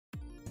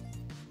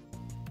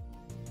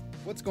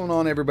What's going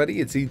on, everybody?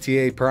 It's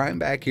ETA Prime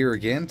back here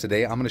again.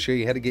 Today I'm going to show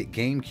you how to get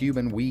GameCube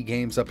and Wii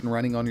games up and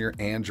running on your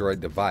Android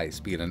device,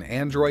 be it an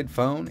Android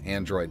phone,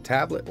 Android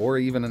tablet, or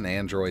even an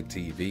Android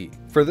TV.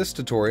 For this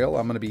tutorial,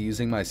 I'm going to be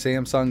using my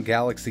Samsung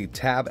Galaxy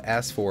Tab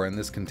S4, and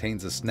this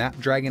contains a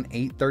Snapdragon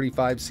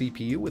 835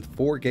 CPU with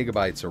 4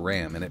 GB of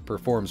RAM, and it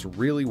performs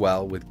really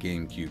well with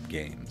GameCube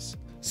games.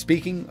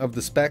 Speaking of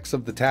the specs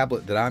of the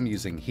tablet that I'm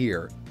using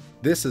here,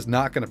 this is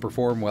not going to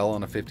perform well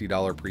on a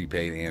 $50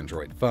 prepaid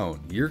Android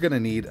phone. You're going to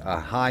need a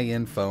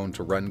high-end phone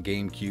to run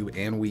GameCube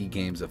and Wii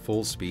games at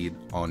full speed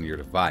on your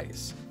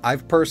device.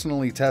 I've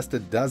personally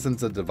tested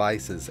dozens of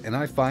devices, and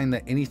I find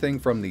that anything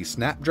from the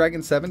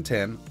Snapdragon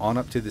 710 on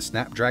up to the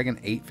Snapdragon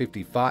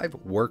 855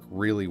 work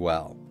really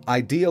well.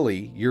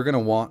 Ideally, you're going to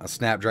want a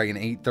Snapdragon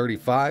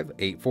 835,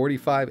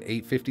 845,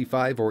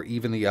 855, or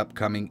even the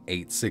upcoming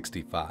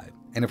 865.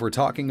 And if we're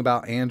talking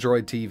about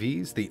Android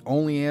TVs, the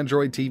only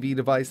Android TV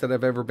device that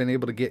I've ever been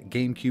able to get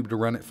GameCube to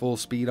run at full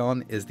speed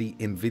on is the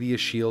Nvidia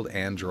Shield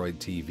Android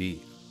TV.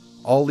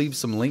 I'll leave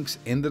some links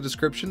in the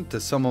description to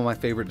some of my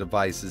favorite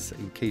devices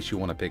in case you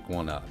want to pick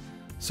one up.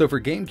 So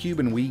for GameCube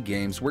and Wii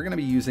games, we're going to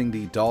be using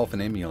the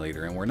Dolphin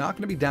emulator, and we're not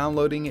going to be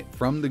downloading it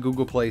from the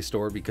Google Play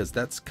Store because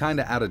that's kind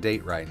of out of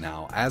date right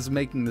now. As of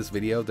making this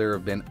video, there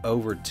have been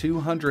over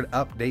 200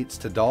 updates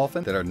to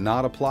Dolphin that are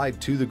not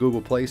applied to the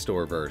Google Play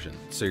Store version.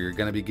 So you're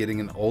going to be getting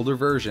an older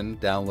version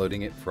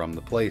downloading it from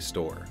the Play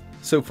Store.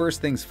 So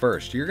first things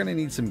first, you're going to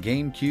need some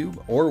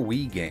GameCube or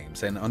Wii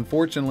games, and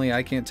unfortunately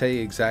I can't tell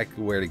you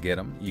exactly where to get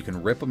them. You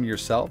can rip them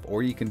yourself,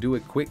 or you can do a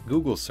quick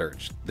Google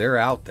search. They're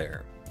out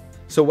there.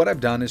 So what I've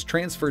done is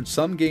transferred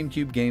some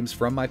GameCube games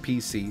from my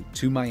PC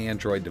to my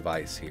Android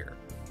device here.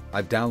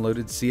 I've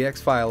downloaded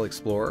CX File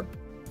Explorer.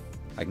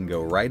 I can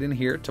go right in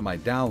here to my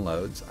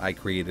downloads. I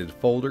created a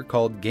folder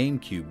called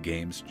GameCube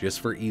Games just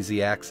for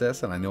easy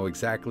access, and I know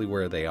exactly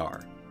where they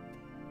are.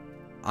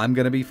 I'm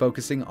going to be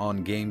focusing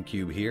on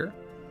GameCube here.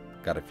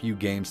 Got a few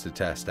games to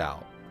test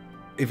out.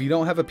 If you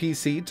don't have a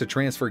PC to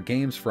transfer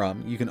games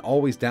from, you can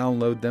always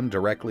download them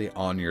directly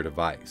on your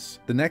device.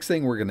 The next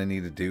thing we're going to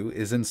need to do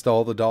is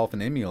install the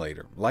Dolphin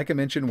emulator. Like I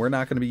mentioned, we're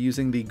not going to be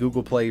using the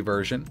Google Play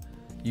version.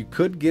 You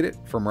could get it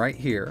from right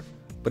here,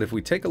 but if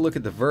we take a look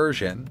at the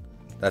version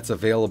that's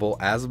available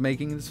as of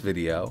making this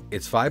video,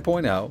 it's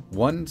 5.0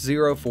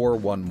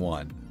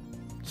 10411.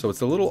 So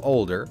it's a little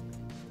older.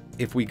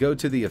 If we go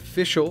to the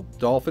official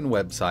Dolphin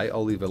website,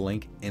 I'll leave a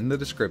link in the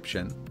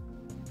description.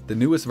 The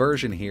newest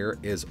version here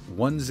is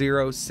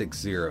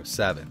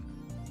 10607,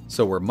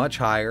 so we're much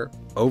higher,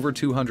 over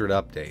 200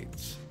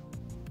 updates.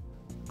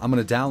 I'm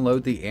going to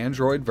download the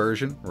Android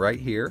version right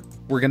here.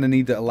 We're going to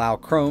need to allow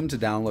Chrome to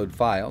download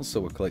files,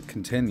 so we'll click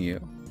Continue,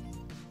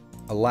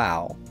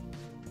 Allow.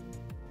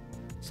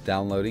 It's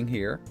downloading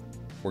here.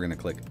 We're going to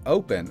click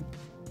Open.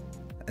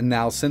 And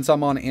now, since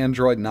I'm on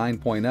Android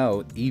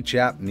 9.0, each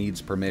app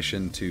needs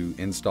permission to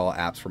install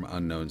apps from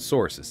unknown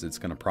sources. It's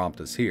going to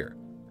prompt us here.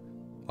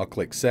 I'll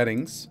click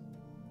Settings,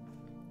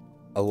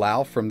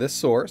 Allow from this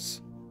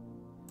source.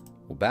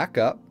 We'll back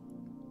up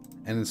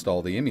and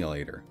install the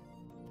emulator.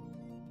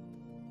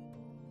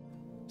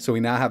 So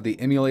we now have the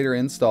emulator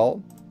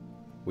installed.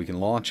 We can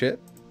launch it.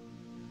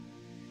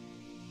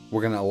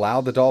 We're going to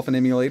allow the Dolphin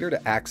emulator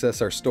to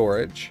access our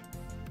storage.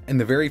 And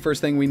the very first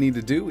thing we need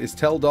to do is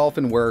tell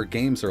Dolphin where our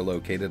games are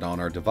located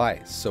on our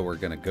device. So we're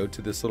going to go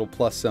to this little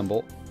plus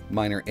symbol.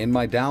 Mine are in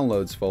my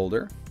Downloads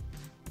folder,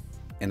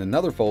 and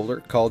another folder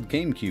called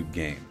GameCube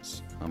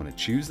Games. I'm going to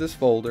choose this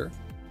folder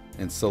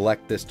and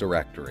select this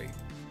directory.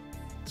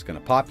 It's going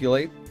to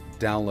populate,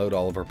 download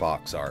all of our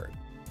box art.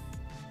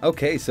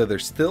 Okay, so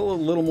there's still a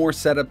little more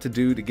setup to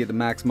do to get the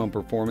maximum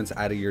performance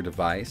out of your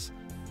device.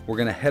 We're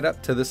going to head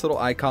up to this little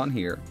icon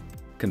here,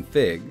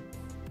 Config.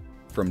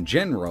 From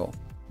General,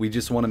 we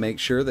just want to make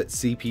sure that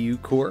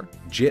CPU Core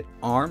JIT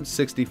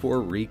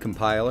ARM64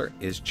 Recompiler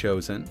is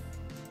chosen.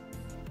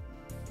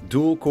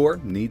 Dual core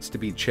needs to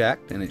be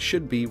checked, and it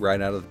should be right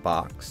out of the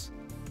box.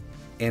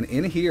 And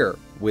in here,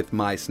 with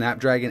my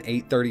Snapdragon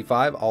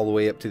 835 all the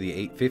way up to the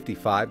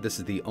 855, this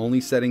is the only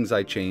settings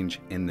I change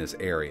in this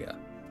area.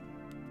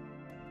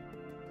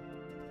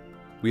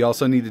 We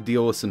also need to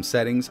deal with some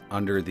settings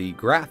under the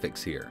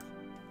graphics here.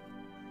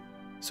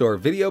 So our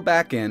video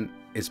backend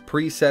is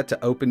preset to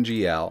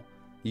OpenGL.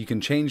 You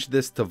can change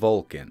this to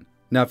Vulkan.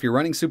 Now, if you're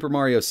running Super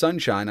Mario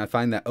Sunshine, I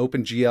find that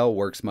OpenGL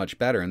works much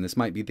better, and this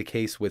might be the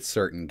case with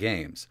certain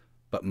games.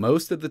 But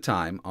most of the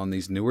time, on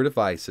these newer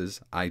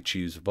devices, I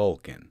choose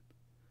Vulkan.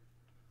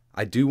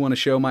 I do want to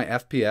show my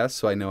FPS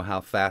so I know how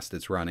fast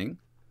it's running.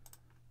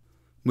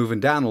 Moving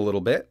down a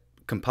little bit,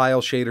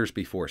 compile shaders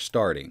before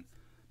starting.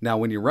 Now,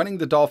 when you're running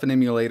the Dolphin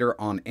emulator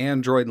on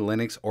Android,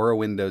 Linux, or a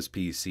Windows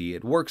PC,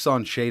 it works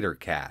on shader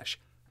cache.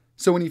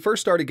 So when you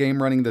first start a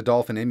game running the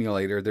Dolphin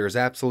emulator, there's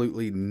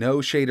absolutely no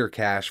shader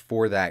cache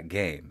for that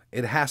game.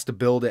 It has to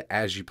build it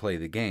as you play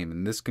the game,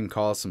 and this can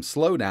cause some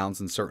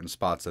slowdowns in certain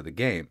spots of the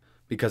game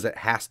because it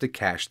has to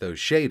cache those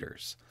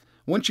shaders.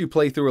 Once you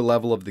play through a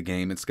level of the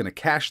game, it's going to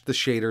cache the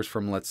shaders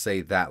from, let's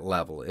say, that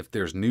level. If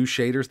there's new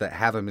shaders that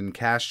haven't been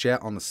cached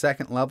yet on the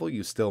second level,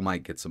 you still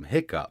might get some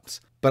hiccups.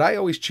 But I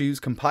always choose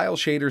compile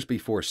shaders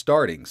before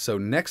starting, so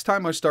next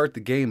time I start the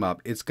game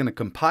up, it's going to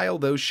compile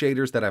those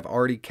shaders that I've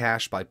already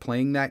cached by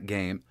playing that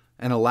game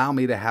and allow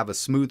me to have a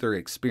smoother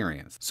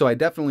experience. So I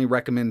definitely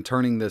recommend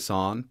turning this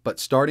on, but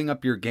starting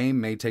up your game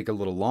may take a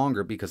little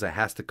longer because it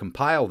has to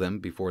compile them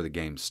before the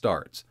game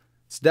starts.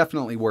 It's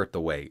definitely worth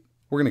the wait.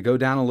 We're going to go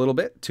down a little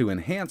bit to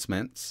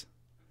enhancements.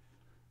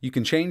 You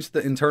can change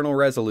the internal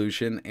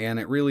resolution, and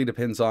it really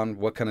depends on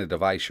what kind of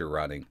device you're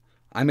running.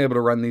 I'm able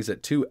to run these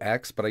at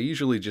 2x, but I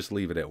usually just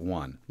leave it at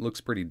 1. Looks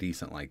pretty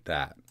decent like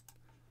that.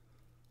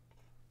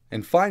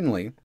 And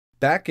finally,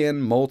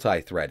 back-end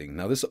multi-threading.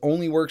 Now this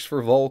only works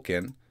for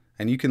Vulkan,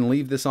 and you can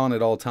leave this on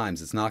at all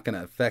times. It's not going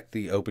to affect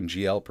the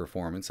OpenGL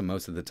performance, and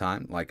most of the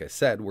time, like I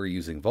said, we're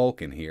using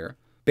Vulkan here.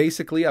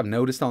 Basically, I've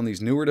noticed on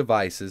these newer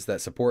devices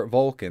that support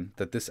Vulkan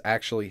that this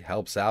actually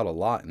helps out a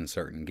lot in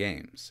certain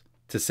games.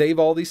 To save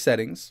all these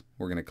settings,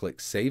 we're going to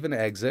click Save and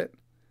Exit.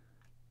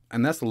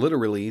 And that's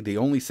literally the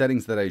only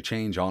settings that I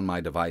change on my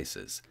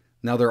devices.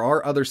 Now there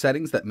are other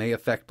settings that may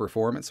affect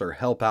performance or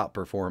help out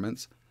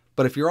performance,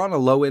 but if you're on a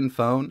low-end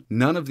phone,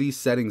 none of these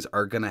settings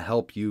are going to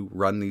help you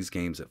run these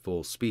games at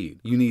full speed.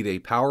 You need a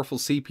powerful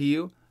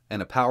CPU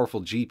and a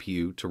powerful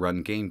GPU to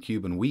run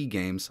GameCube and Wii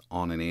games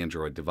on an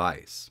Android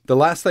device. The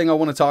last thing I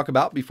want to talk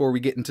about before we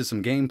get into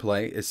some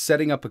gameplay is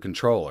setting up a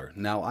controller.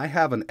 Now I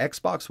have an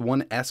Xbox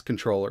One S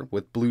controller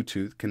with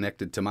Bluetooth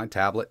connected to my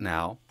tablet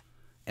now,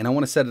 and I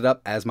want to set it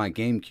up as my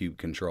GameCube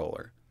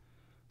controller.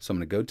 So I'm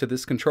going to go to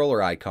this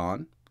controller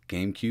icon,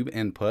 GameCube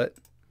input,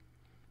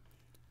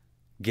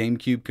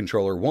 GameCube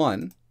controller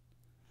 1,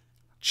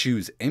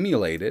 choose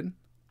emulated,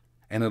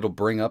 and it'll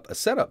bring up a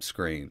setup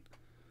screen.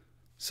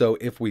 So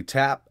if we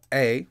tap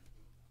A,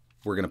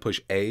 we're going to push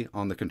A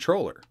on the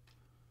controller.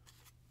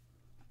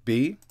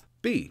 B,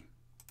 B,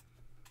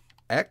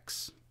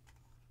 X,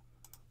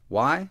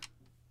 Y,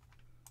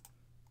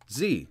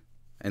 Z,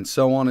 and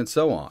so on and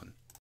so on.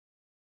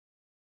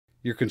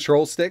 Your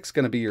control stick's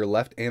going to be your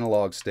left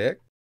analog stick.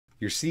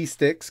 Your C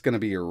stick's going to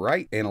be your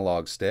right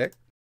analog stick.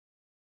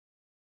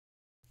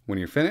 When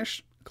you're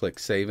finished, click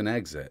Save and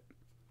Exit.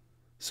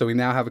 So we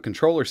now have a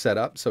controller set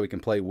up so we can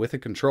play with a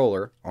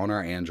controller on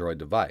our Android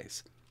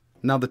device.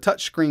 Now the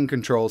touchscreen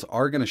controls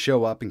are going to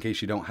show up in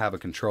case you don't have a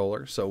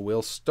controller, so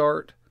we'll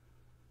start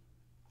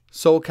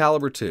Soul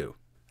Calibur 2.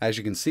 As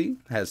you can see,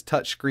 it has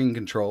touchscreen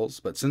controls,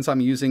 but since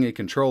I'm using a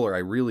controller, I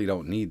really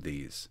don't need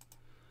these.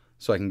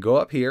 So I can go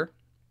up here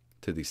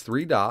to these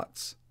three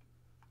dots,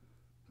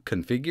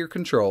 configure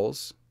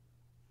controls,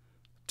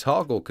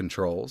 toggle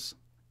controls,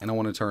 and I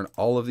want to turn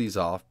all of these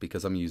off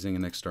because I'm using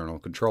an external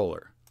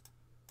controller.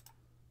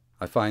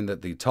 I find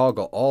that the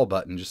toggle all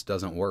button just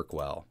doesn't work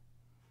well.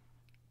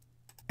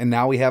 And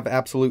now we have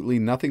absolutely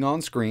nothing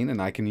on screen,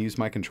 and I can use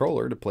my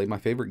controller to play my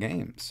favorite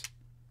games.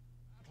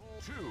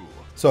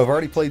 So I've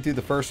already played through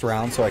the first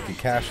round so I could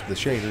cache the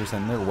shaders,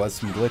 and there was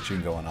some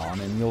glitching going on,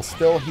 and you'll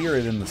still hear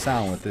it in the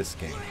sound with this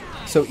game.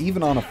 So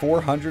even on a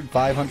 $400,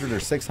 $500,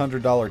 or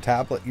 $600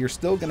 tablet, you're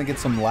still going to get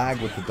some lag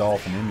with the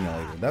Dolphin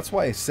emulator. That's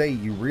why I say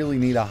you really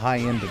need a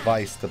high-end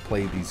device to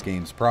play these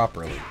games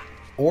properly.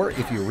 Or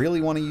if you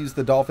really want to use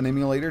the Dolphin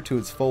emulator to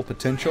its full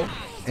potential,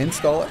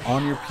 install it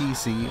on your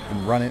PC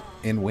and run it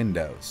in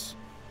Windows.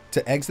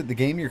 To exit the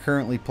game you're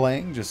currently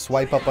playing, just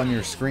swipe up on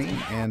your screen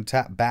and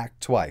tap back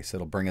twice.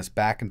 It'll bring us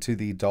back into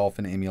the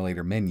Dolphin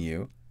emulator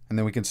menu, and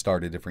then we can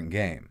start a different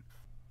game.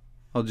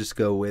 I'll just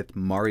go with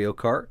Mario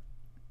Kart,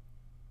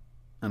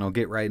 and I'll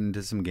get right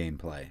into some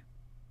gameplay.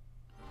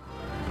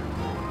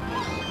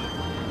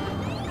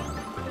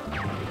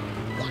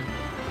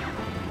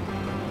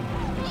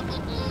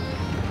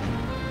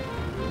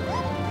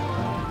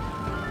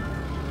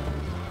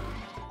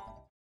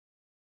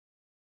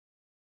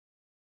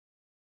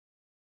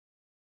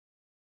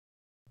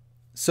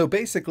 So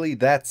basically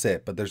that's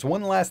it, but there's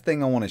one last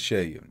thing I want to show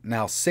you.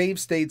 Now save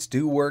states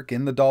do work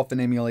in the Dolphin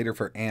emulator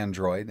for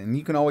Android, and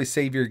you can always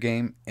save your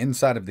game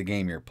inside of the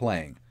game you're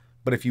playing.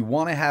 But if you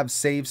want to have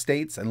save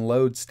states and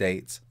load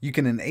states, you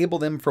can enable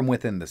them from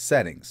within the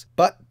settings.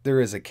 But there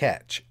is a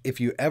catch.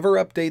 If you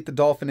ever update the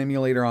Dolphin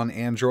emulator on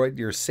Android,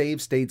 your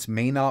save states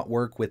may not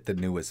work with the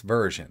newest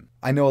version.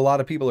 I know a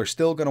lot of people are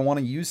still going to want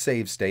to use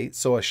save states,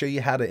 so I'll show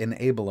you how to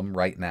enable them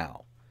right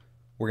now.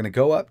 We're going to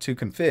go up to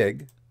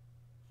Config,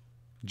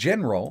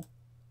 General.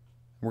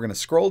 We're going to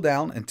scroll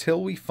down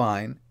until we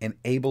find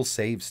Enable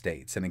Save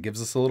States, and it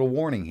gives us a little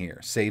warning here.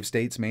 Save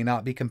states may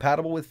not be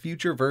compatible with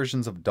future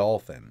versions of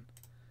Dolphin.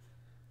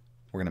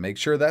 We're going to make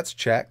sure that's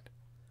checked.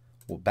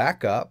 We'll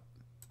back up,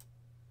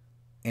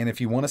 and if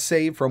you want to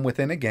save from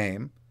within a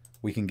game,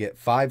 we can get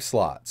 5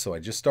 slots. So I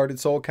just started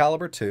Soul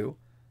Calibur 2.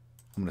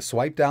 I'm going to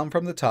swipe down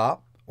from the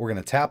top. We're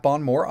going to tap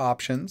on More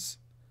Options,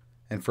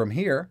 and from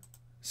here,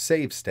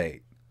 Save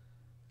State.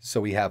 So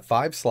we have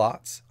 5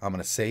 slots. I'm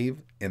going to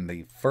save in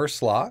the first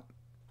slot.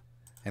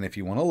 And if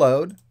you want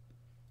to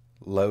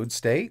load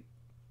state,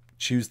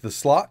 choose the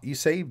slot you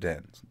saved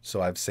in.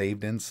 So I've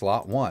saved in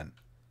slot 1.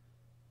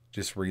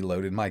 Just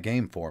reloaded my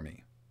game for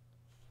me.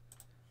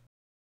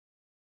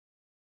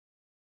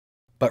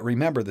 But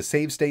remember, the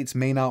save states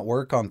may not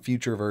work on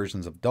future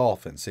versions of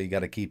Dolphin, so you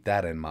got to keep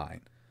that in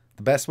mind.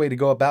 The best way to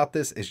go about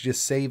this is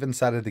just save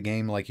inside of the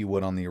game like you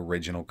would on the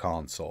original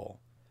console.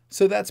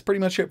 So that's pretty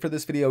much it for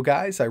this video,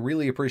 guys. I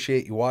really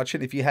appreciate you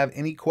watching. If you have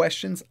any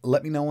questions,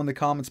 let me know in the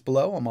comments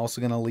below. I'm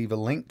also going to leave a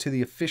link to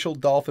the official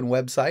Dolphin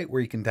website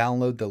where you can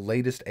download the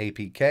latest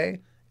APK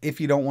if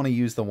you don't want to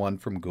use the one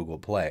from Google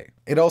Play.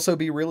 It'd also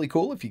be really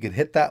cool if you could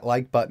hit that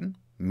like button,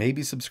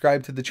 maybe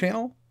subscribe to the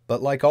channel,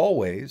 but like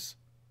always,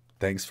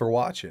 thanks for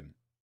watching.